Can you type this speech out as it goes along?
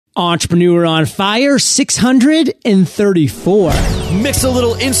Entrepreneur on Fire 634. Mix a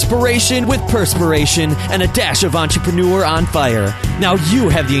little inspiration with perspiration and a dash of entrepreneur on fire. Now you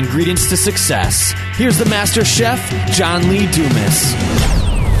have the ingredients to success. Here's the master chef, John Lee Dumas.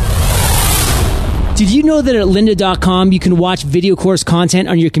 Did you know that at lynda.com you can watch video course content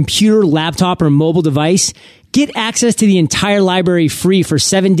on your computer, laptop, or mobile device? Get access to the entire library free for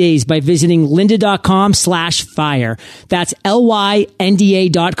 7 days by visiting lynda.com/fire. That's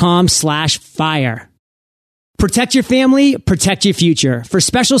LYNDA.com/fire. Protect your family, protect your future. For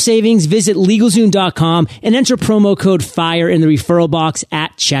special savings, visit LegalZoom.com and enter promo code FIRE in the referral box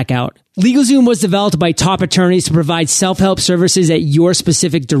at checkout. LegalZoom was developed by top attorneys to provide self-help services at your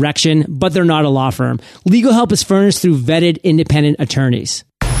specific direction, but they're not a law firm. Legal help is furnished through vetted independent attorneys.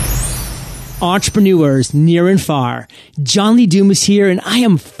 Entrepreneurs near and far. John Lee Dumas here, and I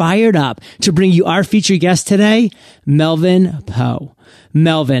am fired up to bring you our featured guest today, Melvin Poe.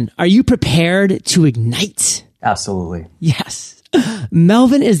 Melvin, are you prepared to ignite? Absolutely. Yes.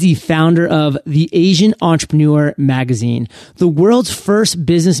 Melvin is the founder of the Asian Entrepreneur magazine, the world's first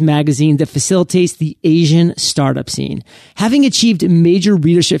business magazine that facilitates the Asian startup scene. Having achieved major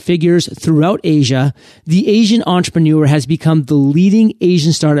readership figures throughout Asia, the Asian Entrepreneur has become the leading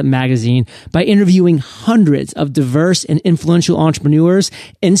Asian startup magazine by interviewing hundreds of diverse and influential entrepreneurs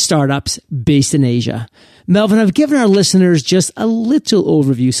and startups based in Asia. Melvin, I've given our listeners just a little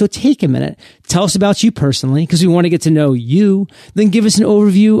overview, so take a minute. Tell us about you personally, because we want to get to know you. Then give us an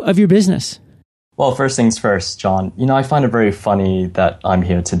overview of your business. Well, first things first, John. I find it very funny that I'm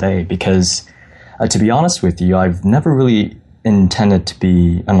here today because, to be honest with you, I've never really intended to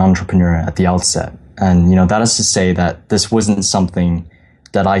be an entrepreneur at the outset. And, that is to say that this wasn't something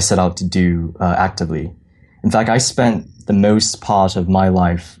that I set out to do actively. In fact, I spent the most part of my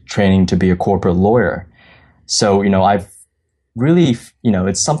life training to be a corporate lawyer. So, I've really,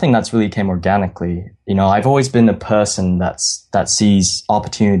 it's something that's really came organically. I've always been a person that sees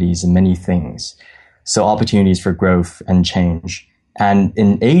opportunities in many things. So opportunities for growth and change. And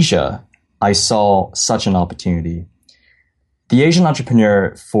in Asia, I saw such an opportunity. The Asian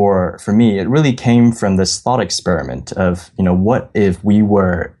Entrepreneur, for me, it really came from this thought experiment of, what if we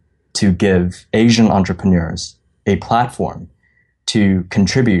were to give Asian entrepreneurs a platform to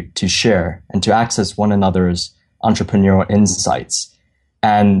contribute, to share, and to access one another's entrepreneurial insights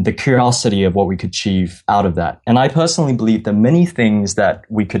and the curiosity of what we could achieve out of that. And I personally believe that many things that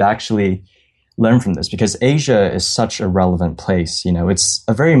we could actually learn from this, because Asia is such a relevant place. It's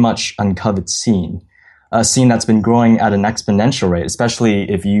a very much uncovered scene, a scene that's been growing at an exponential rate, especially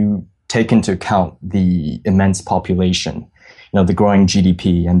if you take into account the immense population, the growing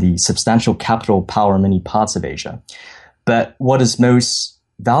GDP and the substantial capital power in many parts of Asia. But what is most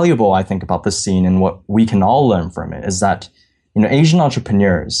valuable, I think, about this scene and what we can all learn from it is that, Asian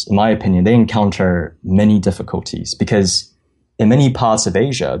entrepreneurs, in my opinion, they encounter many difficulties because in many parts of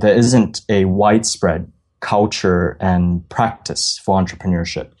Asia, there isn't a widespread culture and practice for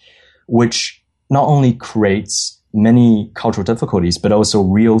entrepreneurship, which not only creates many cultural difficulties, but also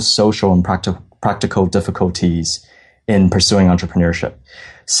real social and practical difficulties in pursuing entrepreneurship.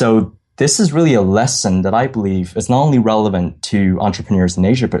 So this is really a lesson that I believe is not only relevant to entrepreneurs in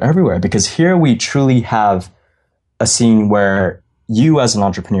Asia, but everywhere, because here we truly have a scene where you as an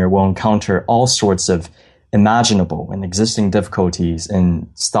entrepreneur will encounter all sorts of imaginable and existing difficulties in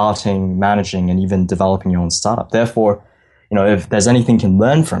starting, managing, and even developing your own startup. Therefore, if there's anything you can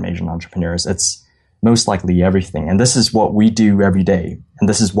learn from Asian entrepreneurs, it's most likely everything. And this is what we do every day. And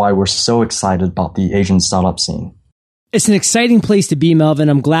this is why we're so excited about the Asian startup scene. It's an exciting place to be, Melvin.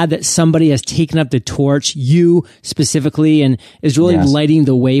 I'm glad that somebody has taken up the torch, you specifically, and is really lighting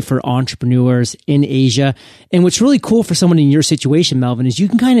the way for entrepreneurs in Asia. And what's really cool for someone in your situation, Melvin, is you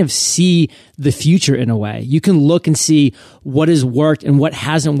can kind of see the future in a way. You can look and see what has worked and what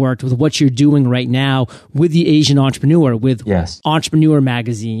hasn't worked with what you're doing right now with the Asian Entrepreneur, with Entrepreneur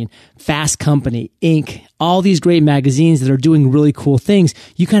Magazine, Fast Company, Inc., all these great magazines that are doing really cool things.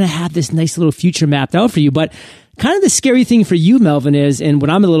 You kind of have this nice little future mapped out for you. But kind of the scary thing for you, Melvin, is, and what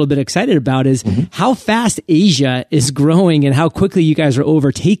I'm a little bit excited about is how fast Asia is growing and how quickly you guys are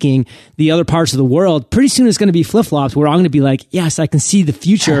overtaking the other parts of the world. Pretty soon it's going to be flip-flops where I'm going to be like, yes, I can see the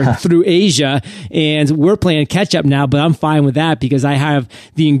future through Asia and we're playing catch up now, but I'm fine with that because I have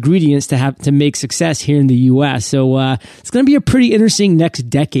the ingredients to make success here in the US. So it's going to be a pretty interesting next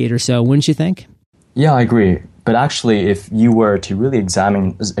decade or so, wouldn't you think? Yeah, I agree. But actually, if you were to really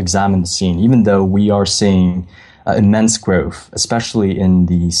examine the scene, even though we are seeing immense growth, especially in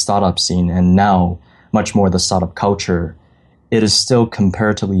the startup scene and now much more the startup culture, it is still,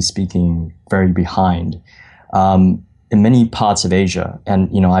 comparatively speaking, very behind. in many parts of Asia, and,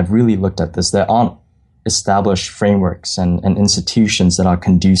 I've really looked at this, there aren't established frameworks and institutions that are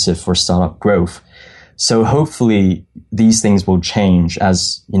conducive for startup growth. So hopefully these things will change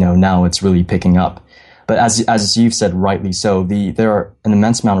as, now it's really picking up. But as you've said rightly so, there are an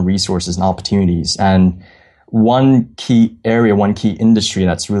immense amount of resources and opportunities. And one key area, one key industry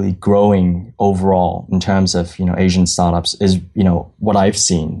that's really growing overall in terms of, Asian startups is, what I've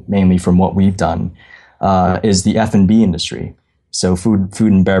seen, mainly from what we've done, is the F&B industry. So food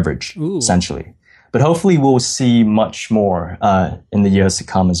and beverage, essentially. But hopefully we'll see much more in the years to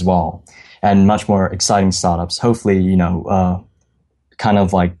come as well, and much more exciting startups. Hopefully, kind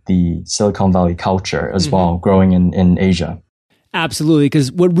of like the Silicon Valley culture as well, growing in Asia. Absolutely,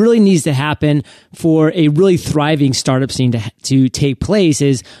 because what really needs to happen for a really thriving startup scene to take place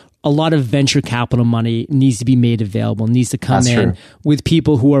is a lot of venture capital money needs to be made available, needs to come in with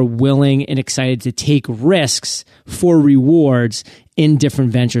people who are willing and excited to take risks for rewards in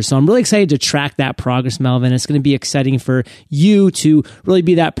different ventures. So I'm really excited to track that progress, Melvin. It's going to be exciting for you to really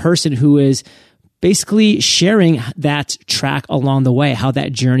be that person who is basically sharing that track along the way, how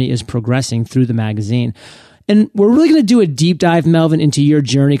that journey is progressing through the magazine. And we're really going to do a deep dive, Melvin, into your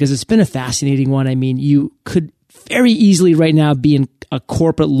journey because it's been a fascinating one. I mean, you could very easily right now be a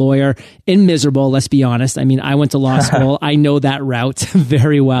corporate lawyer and miserable, let's be honest. I mean, I went to law school. I know that route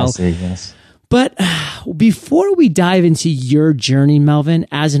very well. I see, yes. But before we dive into your journey, Melvin,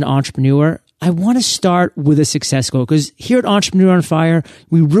 as an entrepreneur, I want to start with a success quote because here at Entrepreneur on Fire,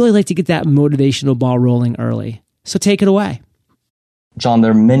 we really like to get that motivational ball rolling early. So take it away. John,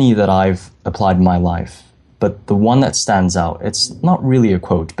 there are many that I've applied in my life, but the one that stands out, it's not really a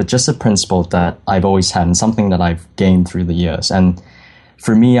quote, but just a principle that I've always had and something that I've gained through the years. And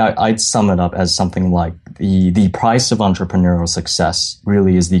for me, I'd sum it up as something like the price of entrepreneurial success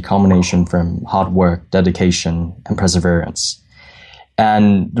really is the combination from hard work, dedication, and perseverance.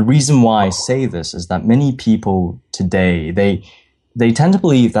 And the reason why I say this is that many people today, they tend to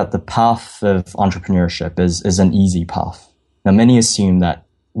believe that the path of entrepreneurship is an easy path. Now, many assume that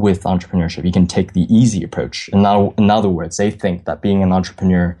with entrepreneurship, you can take the easy approach. In other words, they think that being an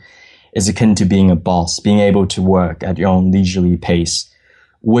entrepreneur is akin to being a boss, being able to work at your own leisurely pace,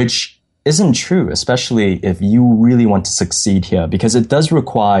 which isn't true, especially if you really want to succeed here, because it does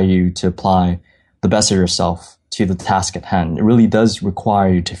require you to apply the best of yourself to the task at hand. It really does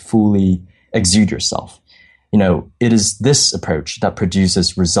require you to fully exude yourself. It is this approach that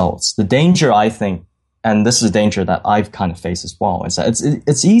produces results. The danger, I think, and this is a danger that I've kind of faced as well, is that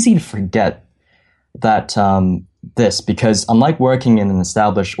it's easy to forget that this, because unlike working in an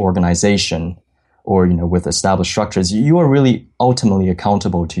established organization or, with established structures, you are really ultimately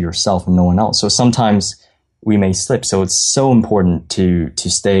accountable to yourself and no one else. So sometimes we may slip. So it's so important to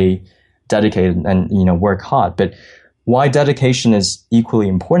stay dedicated and, work hard. But why dedication is equally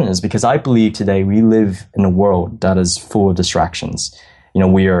important is because I believe today we live in a world that is full of distractions.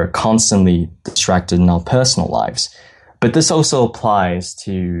 We are constantly distracted in our personal lives. But this also applies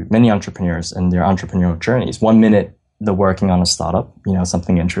to many entrepreneurs and their entrepreneurial journeys. 1 minute they're working on a startup,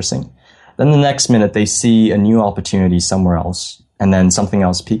 something interesting. Then the next minute they see a new opportunity somewhere else, and then something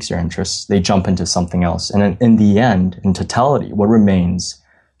else piques their interest. They jump into something else. And in the end, in totality, what remains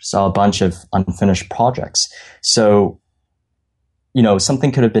is a bunch of unfinished projects. So,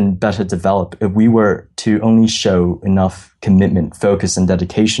 something could have been better developed if we were to only show enough commitment, focus, and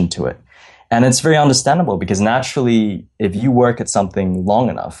dedication to it. And it's very understandable because naturally, if you work at something long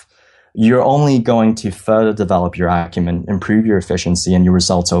enough, you're only going to further develop your acumen, improve your efficiency and your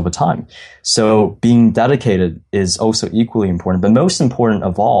results over time. So being dedicated is also equally important. But most important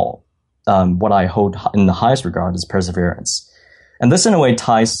of all, what I hold in the highest regard is perseverance. And this in a way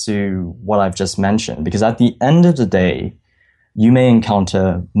ties to what I've just mentioned, because at the end of the day, you may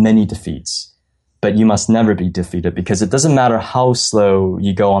encounter many defeats, but you must never be defeated because it doesn't matter how slow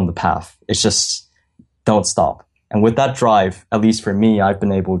you go on the path. It's just don't stop. And with that drive, at least for me, I've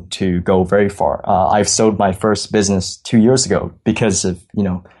been able to go very far. I've sold my first business 2 years ago because of,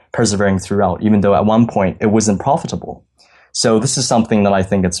 persevering throughout, even though at one point it wasn't profitable. So this is something that I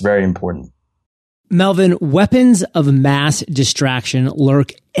think it's very important. Melvin, weapons of mass distraction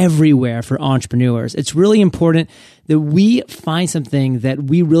lurk everywhere for entrepreneurs. It's really important that we find something that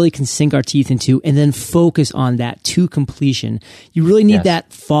we really can sink our teeth into and then focus on that to completion. You really need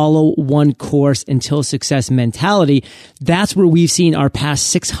that follow one course until success mentality. That's where we've seen our past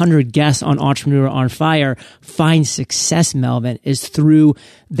 600 guests on Entrepreneur on Fire find success, Melvin, is through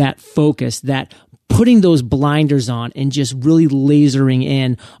that focus, that putting those blinders on and just really lasering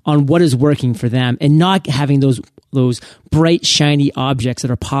in on what is working for them and not having those bright, shiny objects that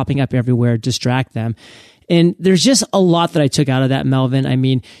are popping up everywhere distract them. And there's just a lot that I took out of that, Melvin. I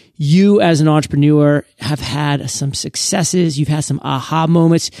mean, you as an entrepreneur have had some successes. You've had some aha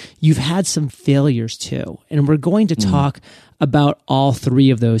moments. You've had some failures too. And we're going to talk about all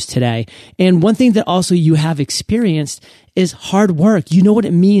three of those today. And one thing that also you have experienced is hard work. You know what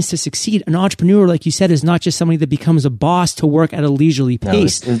it means to succeed. An entrepreneur, like you said, is not just somebody that becomes a boss to work at a leisurely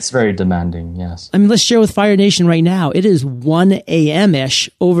pace. No, it's very demanding, yes. I mean, let's share with Fire Nation right now. It is 1 a.m.-ish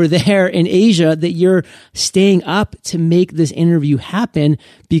over there in Asia that you're staying up to make this interview happen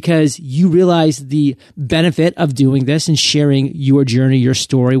because you realize the benefit of doing this and sharing your journey, your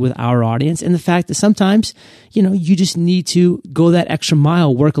story with our audience. And the fact that sometimes, you just need to go that extra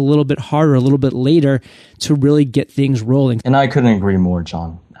mile, work a little bit harder, a little bit later to really get things rolling. And I couldn't agree more,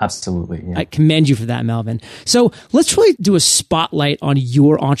 John. Absolutely. Yeah. I commend you for that, Melvin. So let's really do a spotlight on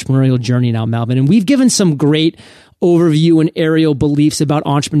your entrepreneurial journey now, Melvin. And we've given some great overview and aerial beliefs about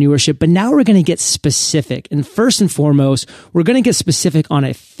entrepreneurship, but now we're going to get specific. And first and foremost, we're going to get specific on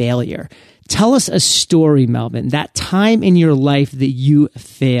a failure. Tell us a story, Melvin, that time in your life that you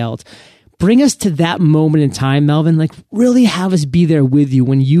failed. Bring us to that moment in time, Melvin, like really have us be there with you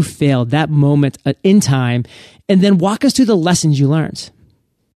when you failed, that moment in time, and then walk us through the lessons you learned.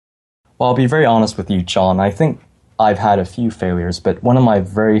 Well, I'll be very honest with you, John. I think I've had a few failures, but one of my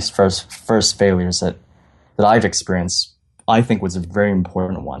very first failures that I've experienced, I think was a very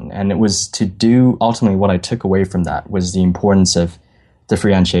important one. And it was to do, ultimately what I took away from that was the importance of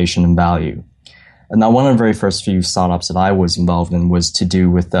differentiation and value. And now one of the very first few startups that I was involved in was to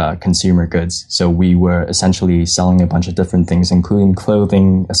do with consumer goods. So we were essentially selling a bunch of different things, including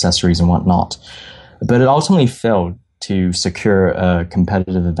clothing, accessories, and whatnot. But it ultimately failed to secure a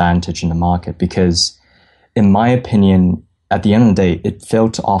competitive advantage in the market because, in my opinion, at the end of the day, it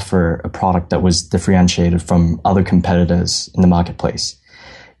failed to offer a product that was differentiated from other competitors in the marketplace.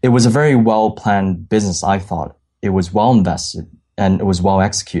 It was a very well-planned business, I thought. It was well invested. And it was well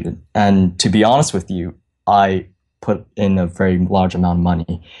executed. And to be honest with you, I put in a very large amount of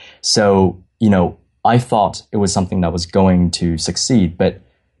money. So, I thought it was something that was going to succeed. But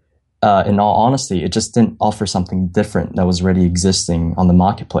in all honesty, it just didn't offer something different that was already existing on the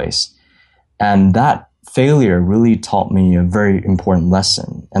marketplace. And that failure really taught me a very important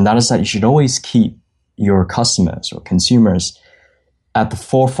lesson. And that is that you should always keep your customers or consumers at the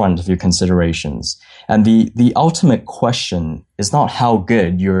forefront of your considerations. And the ultimate question is not how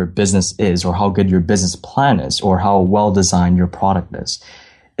good your business is or how good your business plan is or how well designed your product is.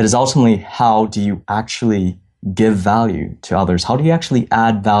 It is ultimately how do you actually give value to others? How do you actually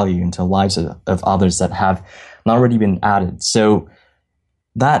add value into the lives of others that have not already been added? So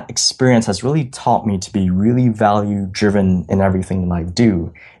that experience has really taught me to be really value driven in everything that I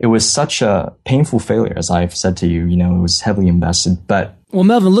do. It was such a painful failure, as I've said to you, it was heavily invested, but. Well,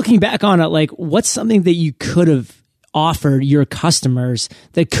 Melvin, looking back on it, like what's something that you could have offered your customers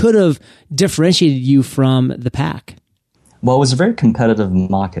that could have differentiated you from the pack? Well, it was a very competitive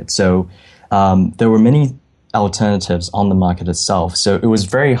market. So, there were many alternatives on the market itself. So it was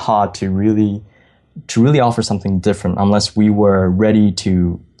very hard to really offer something different unless we were ready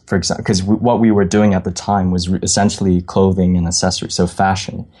to, for example, because what we were doing at the time was essentially clothing and accessories, so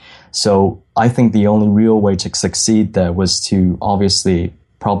fashion. So I think the only real way to succeed there was to obviously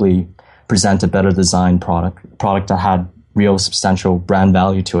probably present a better designed product that had real substantial brand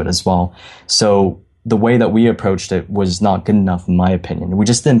value to it as well. So the way that we approached it was not good enough, in my opinion. We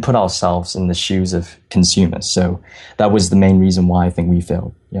just didn't put ourselves in the shoes of consumers. So that was the main reason why I think we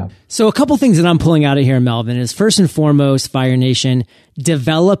failed. Yeah. So a couple things that I'm pulling out of here, Melvin, is first and foremost, Fire Nation,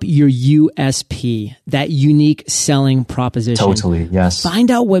 develop your USP, that unique selling proposition. Totally, yes. Find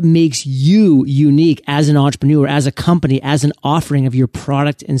out what makes you unique as an entrepreneur, as a company, as an offering of your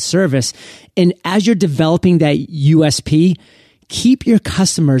product and service. And as you're developing that USP, keep your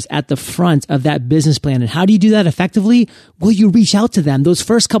customers at the front of that business plan. And how do you do that effectively? Well, you reach out to them. Those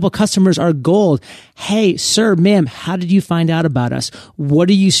first couple customers are gold. Hey, sir, ma'am, how did you find out about us? What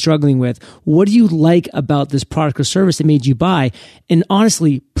are you struggling with? What do you like about this product or service that made you buy? And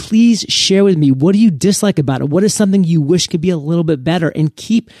honestly, please share with me, what do you dislike about it? What is something you wish could be a little bit better? And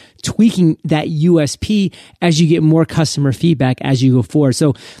keep tweaking that USP as you get more customer feedback as you go forward.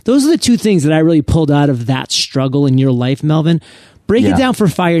 So those are the two things that I really pulled out of that struggle in your life, Melvin. Break it down for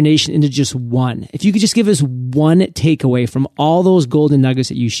Fire Nation into just one. If you could just give us one takeaway from all those golden nuggets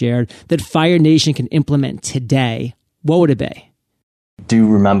that you shared that Fire Nation can implement today, what would it be? Do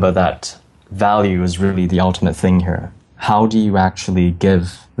remember that value is really the ultimate thing here. How do you actually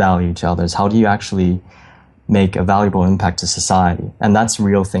give value to others? How do you actually make a valuable impact to society? And that's the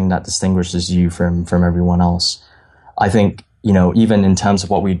real thing that distinguishes you from everyone else. I think even in terms of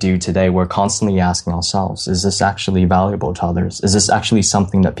what we do today, we're constantly asking ourselves, is this actually valuable to others? Is this actually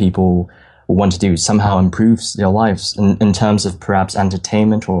something that people want to do, somehow improves their lives in terms of perhaps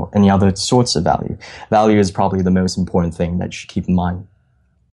entertainment or any other sorts of value? Value is probably the most important thing that you should keep in mind.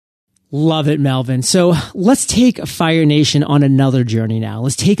 Love it, Melvin. So let's take Fire Nation on another journey now.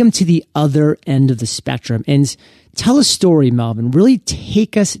 Let's take them to the other end of the spectrum and tell a story, Melvin. Really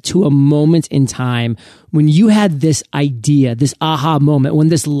take us to a moment in time when you had this idea, this aha moment, when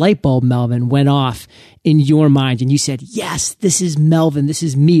this light bulb, Melvin, went off in your mind and you said, yes, this is Melvin. This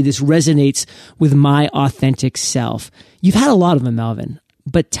is me. This resonates with my authentic self. You've had a lot of them, Melvin,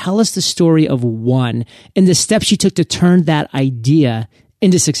 but tell us the story of one and the steps you took to turn that idea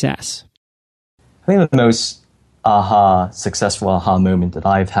into success. I think the most successful aha moment that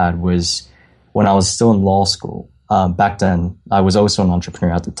I've had was when I was still in law school. Back then, I was also an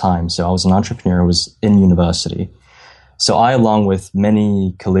entrepreneur at the time. So I was an entrepreneur, I was in university. So I, along with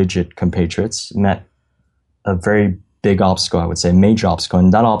many collegiate compatriots, met a very big obstacle, I would say, major obstacle.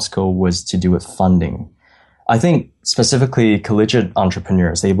 And that obstacle was to do with funding. I think specifically collegiate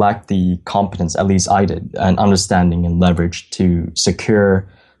entrepreneurs, they lack the competence, at least I did, and understanding and leverage to secure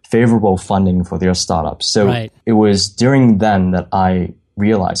favorable funding for their startups. So It was during then that I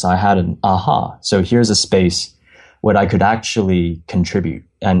realized I had an aha. So here's a space where I could actually contribute.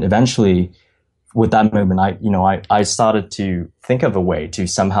 And eventually, with that moment, I started to think of a way to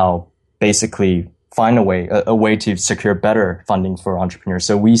somehow basically find a way to secure better funding for entrepreneurs.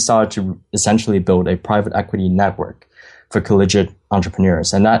 So we started to essentially build a private equity network for collegiate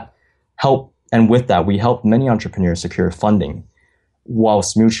entrepreneurs. And that helped, and with that, we helped many entrepreneurs secure funding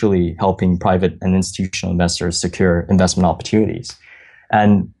whilst mutually helping private and institutional investors secure investment opportunities.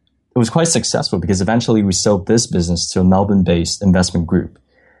 And it was quite successful because eventually we sold this business to a Melbourne-based investment group.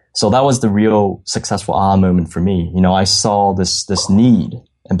 So that was the real successful aha moment for me. I saw this need,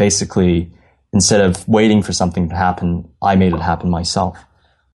 and basically, instead of waiting for something to happen, I made it happen myself.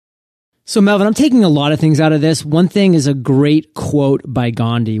 So Melvin, I'm taking a lot of things out of this. One thing is a great quote by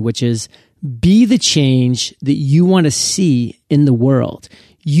Gandhi, which is, be the change that you want to see in the world.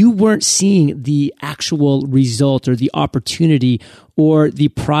 You weren't seeing the actual result or the opportunity or the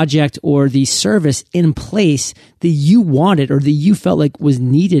project or the service in place that you wanted or that you felt like was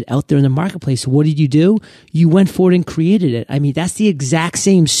needed out there in the marketplace. What did you do? You went forward and created it. I mean, that's the exact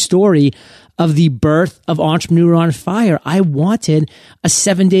same story of the birth of Entrepreneur on Fire. I wanted a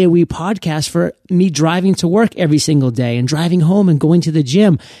 7-day-a-week podcast for me driving to work every single day and driving home and going to the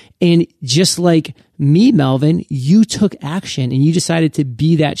gym. And just like me, Melvin, you took action and you decided to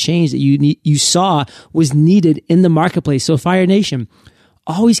be that change that you saw was needed in the marketplace. So Fire Nation,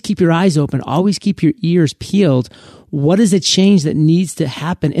 always keep your eyes open. Always keep your ears peeled. What is the change that needs to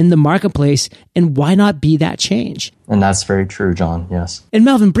happen in the marketplace, and why not be that change? And that's very true, John. Yes. And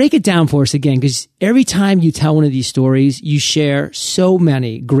Melvin, break it down for us again, because every time you tell one of these stories, you share so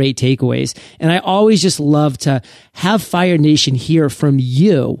many great takeaways. And I always just love to have Fire Nation hear from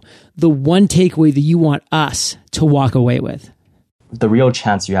you the one takeaway that you want us to walk away with. The real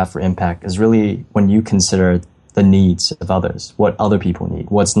chance you have for impact is really when you consider the needs of others, what other people need,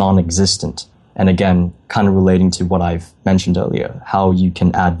 what's non-existent. And again, kind of relating to what I've mentioned earlier, how you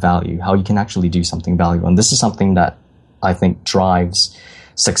can add value, how you can actually do something valuable. And this is something that I think drives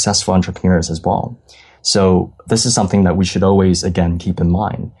successful entrepreneurs as well. So this is something that we should always, again, keep in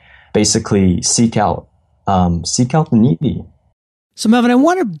mind. Basically, seek out the needy. So Melvin, I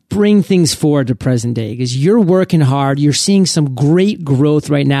want to bring things forward to present day because you're working hard. You're seeing some great growth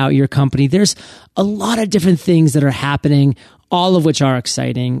right now at your company. There's a lot of different things that are happening, all of which are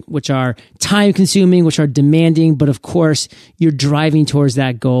exciting, which are time consuming, which are demanding. But of course, you're driving towards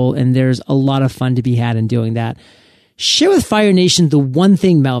that goal, and there's a lot of fun to be had in doing that. Share with Fire Nation the one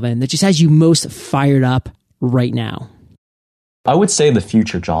thing, Melvin, that just has you most fired up right now. I would say the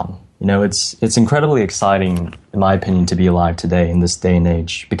future, John. It's incredibly exciting, in my opinion, to be alive today in this day and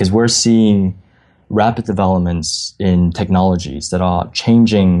age, because we're seeing rapid developments in technologies that are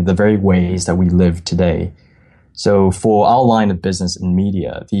changing the very ways that we live today. So for our line of business in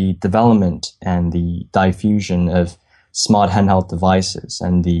media, the development and the diffusion of smart handheld devices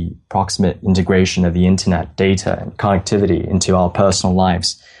and the proximate integration of the internet, data, and connectivity into our personal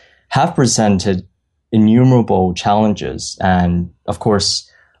lives have presented innumerable challenges and, of course,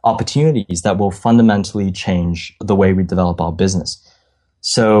 opportunities that will fundamentally change the way we develop our business.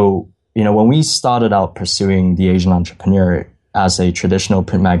 So, when we started out pursuing the Asian Entrepreneur as a traditional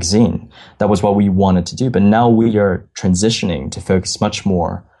print magazine, that was what we wanted to do. But now we are transitioning to focus much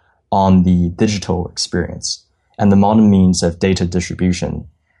more on the digital experience and the modern means of data distribution.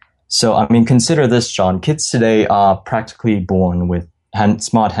 So, I mean, consider this, John. Kids today are practically born with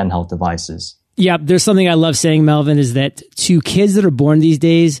smart handheld devices. Yeah, there's something I love saying, Melvin, is that to kids that are born these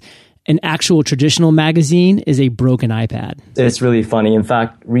days, an actual traditional magazine is a broken iPad. It's really funny. In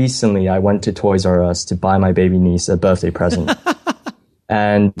fact, recently I went to Toys R Us to buy my baby niece a birthday present.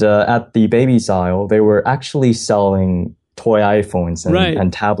 And at the babies aisle, they were actually selling toy iPhones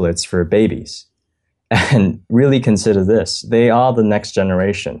and tablets for babies. And really consider this. They are the next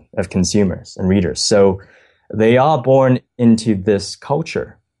generation of consumers and readers. So they are born into this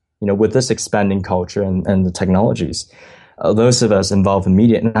culture, with this expanding culture and the technologies. Those of us involved in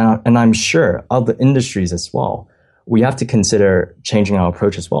media, and I'm sure other industries as well, we have to consider changing our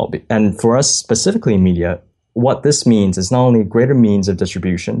approach as well. And for us specifically in media, what this means is not only a greater means of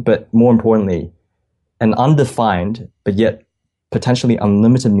distribution, but more importantly, an undefined, but yet potentially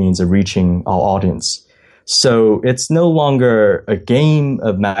unlimited means of reaching our audience. So it's no longer a game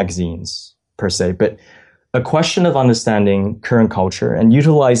of magazines per se, but a question of understanding current culture and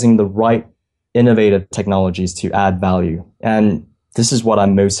utilizing the right innovative technologies to add value. And this is what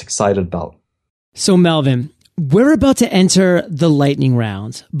I'm most excited about. So Melvin, we're about to enter the lightning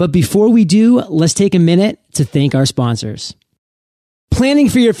round, but before we do, let's take a minute to thank our sponsors. Planning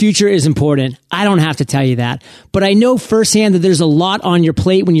for your future is important. I don't have to tell you that, but I know firsthand that there's a lot on your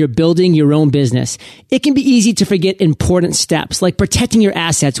plate when you're building your own business. It can be easy to forget important steps like protecting your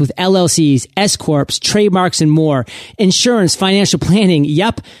assets with LLCs, S-corps, trademarks, and more. Insurance, financial planning.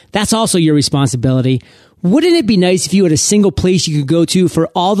 Yep, that's also your responsibility. Wouldn't it be nice if you had a single place you could go to for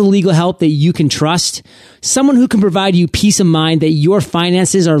all the legal help that you can trust? Someone who can provide you peace of mind that your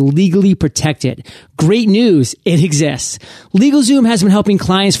finances are legally protected. Great news, it exists. LegalZoom has been helping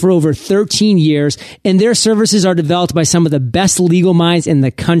clients for over 13 years, and their services are developed by some of the best legal minds in the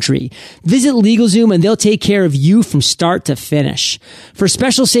country. Visit LegalZoom and they'll take care of you from start to finish. For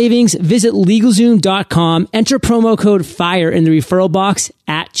special savings, visit LegalZoom.com, enter promo code FIRE in the referral box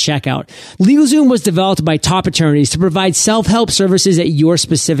at checkout. LegalZoom was developed by top attorneys to provide self-help services at your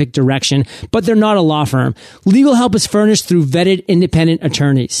specific direction, but they're not a law firm. Legal help is furnished through vetted independent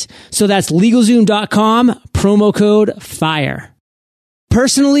attorneys. So that's LegalZoom.com, promo code FIRE.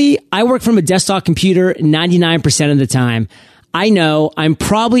 Personally, I work from a desktop computer 99% of the time. I know I'm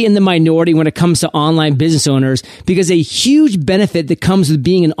probably in the minority when it comes to online business owners because a huge benefit that comes with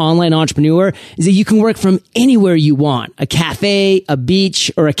being an online entrepreneur is that you can work from anywhere you want, a cafe, a beach,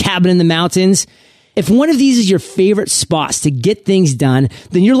 or a cabin in the mountains. If one of these is your favorite spots to get things done,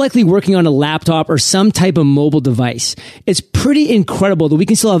 then you're likely working on a laptop or some type of mobile device. It's pretty incredible that we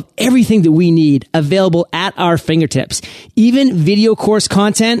can still have everything that we need available at our fingertips, even video course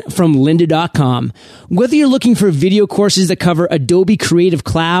content from lynda.com. Whether you're looking for video courses that cover Adobe Creative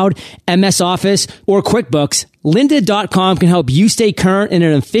Cloud, MS Office, or QuickBooks, lynda.com can help you stay current in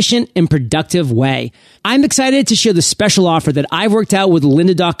an efficient and productive way. I'm excited to share the special offer that I've worked out with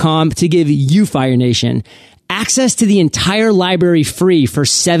lynda.com to give you, Fire Nation, access to the entire library free for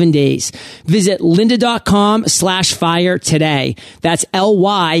 7 days. Visit lynda.com/fire today. That's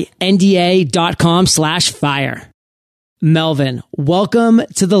LYNDA.com/fire. Melvin, welcome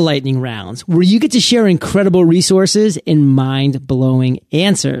to the lightning rounds, where you get to share incredible resources and mind-blowing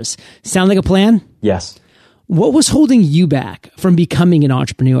answers. Sound like a plan? Yes. What was holding you back from becoming an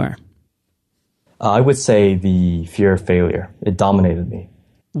entrepreneur? I would say the fear of failure. It dominated me.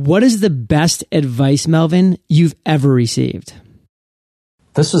 What is the best advice, Melvin, you've ever received?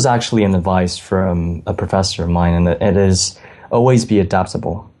 This was actually an advice from a professor of mine, and it is always be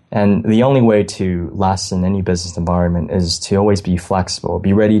adaptable. And the only way to last in any business environment is to always be flexible,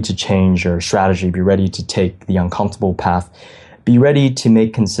 be ready to change your strategy, be ready to take the uncomfortable path, be ready to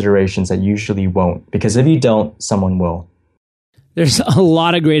make considerations that usually won't, because if you don't, someone will. There's a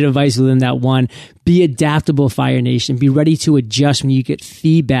lot of great advice within that one. Be adaptable, Fire Nation. Be ready to adjust when you get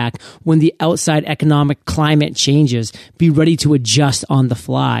feedback, when the outside economic climate changes. Be ready to adjust on the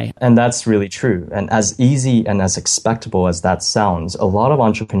fly. And that's really true. And as easy and as expectable as that sounds, a lot of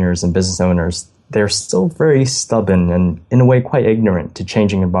entrepreneurs and business owners, they're still very stubborn and in a way quite ignorant to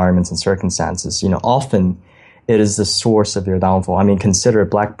changing environments and circumstances. Often it is the source of their downfall. I mean, consider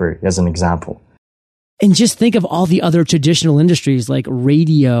BlackBerry as an example. And just think of all the other traditional industries like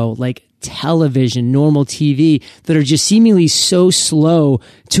radio, like television, normal TV, that are just seemingly so slow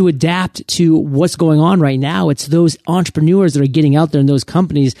to adapt to what's going on right now. It's those entrepreneurs that are getting out there and those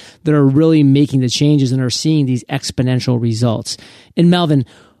companies that are really making the changes and are seeing these exponential results. And Melvin,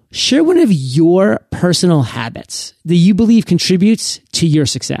 share one of your personal habits that you believe contributes to your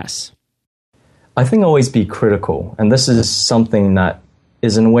success. I think always be critical. And this is something that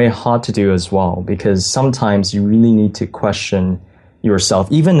is in a way hard to do as well, because sometimes you really need to question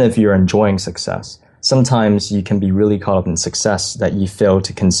yourself, even if you're enjoying success. Sometimes you can be really caught up in success that you fail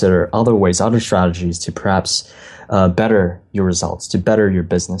to consider other ways, other strategies to perhaps better your results, to better your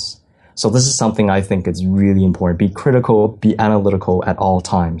business. So this is something I think is really important. Be critical, be analytical at all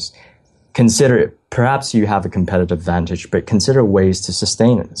times. Consider it. Perhaps you have a competitive advantage, but consider ways to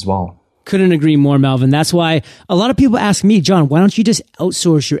sustain it as well. Couldn't agree more, Melvin. That's why a lot of people ask me, John, why don't you just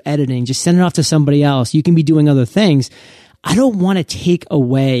outsource your editing? Just send it off to somebody else. You can be doing other things. I don't want to take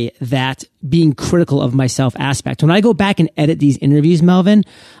away that being critical of myself aspect. When I go back and edit these interviews, Melvin,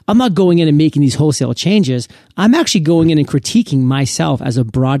 I'm not going in and making these wholesale changes. I'm actually going in and critiquing myself as a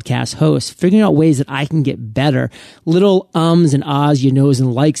broadcast host, figuring out ways that I can get better, little ums and ahs, you knows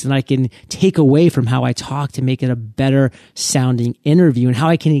and likes that I can take away from how I talk to make it a better sounding interview and how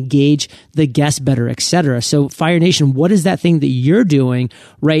I can engage the guest better, etc. So Fire Nation, what is that thing that you're doing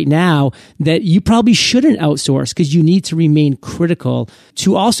right now that you probably shouldn't outsource because you need to remain critical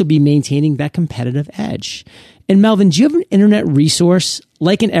to also be maintaining that competitive edge? And Melvin, do you have an internet resource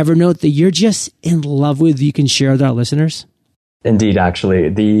like an Evernote that you're just in love with you can share with our listeners? Indeed, actually.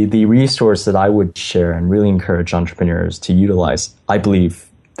 The resource that I would share and really encourage entrepreneurs to utilize, I believe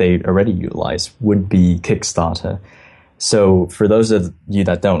they already utilize, would be Kickstarter. So for those of you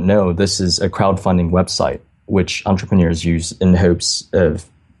that don't know, this is a crowdfunding website which entrepreneurs use in hopes of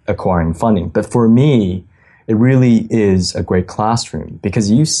acquiring funding. But for me, it really is a great classroom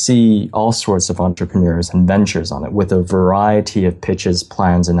because you see all sorts of entrepreneurs and ventures on it with a variety of pitches,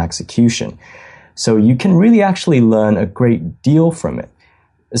 plans, and execution. So you can really actually learn a great deal from it,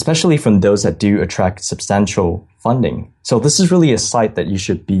 especially from those that do attract substantial funding. So this is really a site that you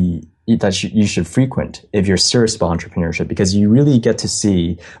should frequent if you're serious about entrepreneurship, because you really get to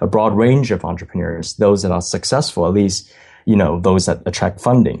see a broad range of entrepreneurs, those that are successful, at least, those that attract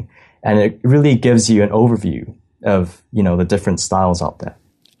funding. And it really gives you an overview of, the different styles out there.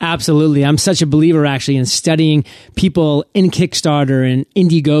 Absolutely. I'm such a believer actually in studying people in Kickstarter and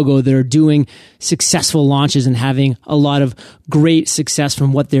Indiegogo that are doing successful launches and having a lot of great success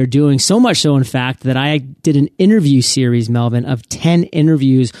from what they're doing. So much so, in fact, that I did an interview series, Melvin, of 10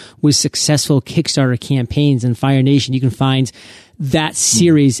 interviews with successful Kickstarter campaigns. In Fire Nation, you can find that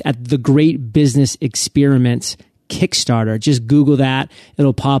series at The Great Business Experiment Kickstarter. Just Google that.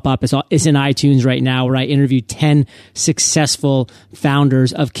 It'll pop up. It's in iTunes right now, where I interviewed 10 successful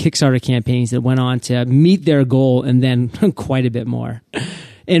founders of Kickstarter campaigns that went on to meet their goal and then quite a bit more.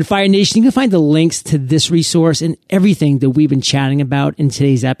 In Fire Nation, you can find the links to this resource and everything that we've been chatting about in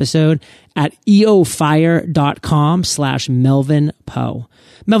today's episode at eofire.com/Melvin Poe.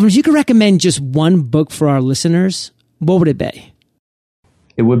 Melvin, if you could recommend just one book for our listeners, what would it be?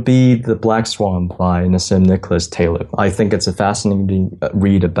 It would be The Black Swan by Nassim Nicholas Taleb. I think it's a fascinating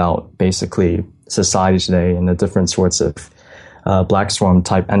read about basically society today and the different sorts of black swan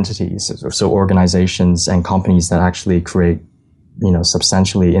type entities, so organizations and companies that actually create,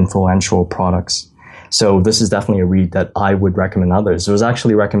 substantially influential products. So this is definitely a read that I would recommend others. It was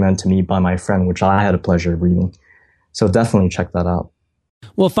actually recommended to me by my friend, which I had a pleasure of reading. So definitely check that out.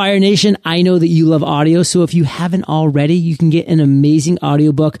 Well, Fire Nation, I know that you love audio, so if you haven't already, you can get an amazing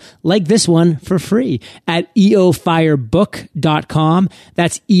audiobook like this one for free at eofirebook.com.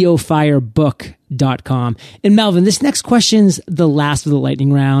 That's eofirebook.com. And Melvin, this next question's the last of the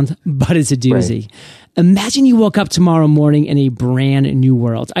lightning round, but it's a doozy. Right. Imagine you woke up tomorrow morning in a brand new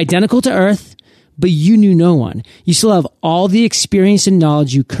world, identical to Earth, but you knew no one. You still have all the experience and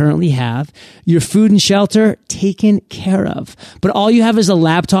knowledge you currently have, your food and shelter taken care of, but all you have is a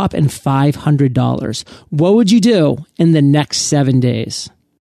laptop and $500. What would you do in the next 7 days?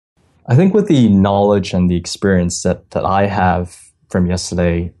 I think with the knowledge and the experience that I have from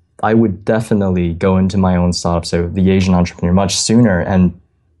yesterday, I would definitely go into my own startup, so the Asian entrepreneur, much sooner and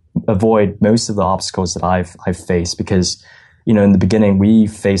avoid most of the obstacles that I've faced, because in the beginning, we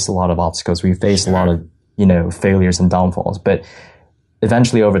faced a lot of obstacles. We faced a lot of, failures and downfalls. But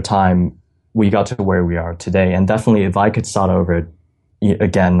eventually, over time, we got to where we are today. And definitely, if I could start over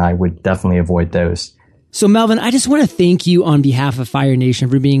again, I would definitely avoid those. So, Melvin, I just want to thank you on behalf of Fire Nation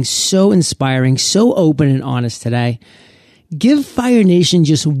for being so inspiring, so open and honest today. Give Fire Nation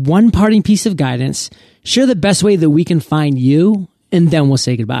just one parting piece of guidance. Share the best way that we can find you, and then we'll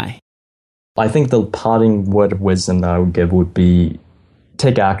say goodbye. I think the parting word of wisdom that I would give would be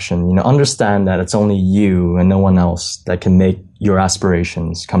take action. Understand that it's only you and no one else that can make your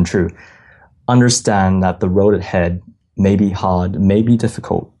aspirations come true. Understand that the road ahead may be hard, may be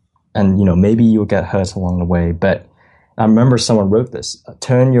difficult, and maybe you'll get hurt along the way. But I remember someone wrote this: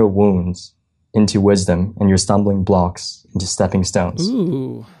 turn your wounds into wisdom and your stumbling blocks into stepping stones.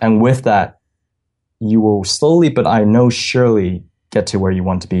 Ooh. And with that, you will slowly, but I know surely, get to where you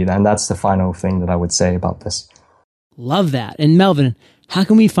want to be. And that's the final thing that I would say about this. Love that. And Melvin, how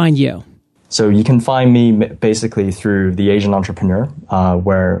can we find you? So you can find me basically through The Asian Entrepreneur,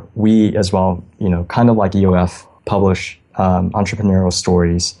 where we as well, kind of like EOF, publish entrepreneurial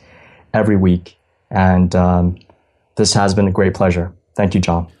stories every week. And this has been a great pleasure. Thank you,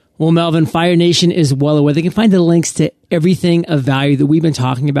 John. Well, Melvin, Fire Nation is well aware. They can find the links to everything of value that we've been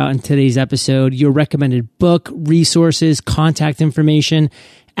talking about in today's episode, your recommended book, resources, contact information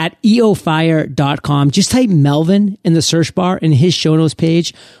at eofire.com. Just type Melvin in the search bar and his show notes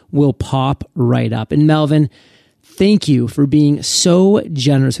page will pop right up. And Melvin, thank you for being so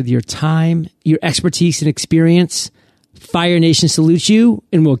generous with your time, your expertise and experience. Fire Nation salutes you,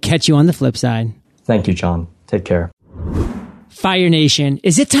 and we'll catch you on the flip side. Thank you, John. Take care. Fire Nation,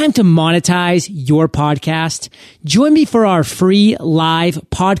 is it time to monetize your podcast? Join me for our free live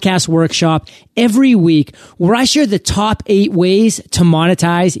podcast workshop every week where I share the top 8 ways to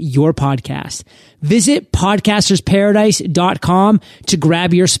monetize your podcast. Visit podcastersparadise.com to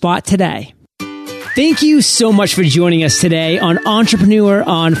grab your spot today. Thank you so much for joining us today on Entrepreneur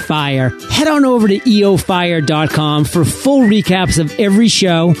on Fire. Head on over to eofire.com for full recaps of every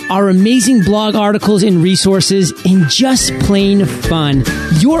show, our amazing blog articles and resources, and just plain fun.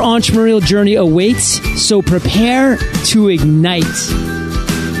 Your entrepreneurial journey awaits, so prepare to ignite.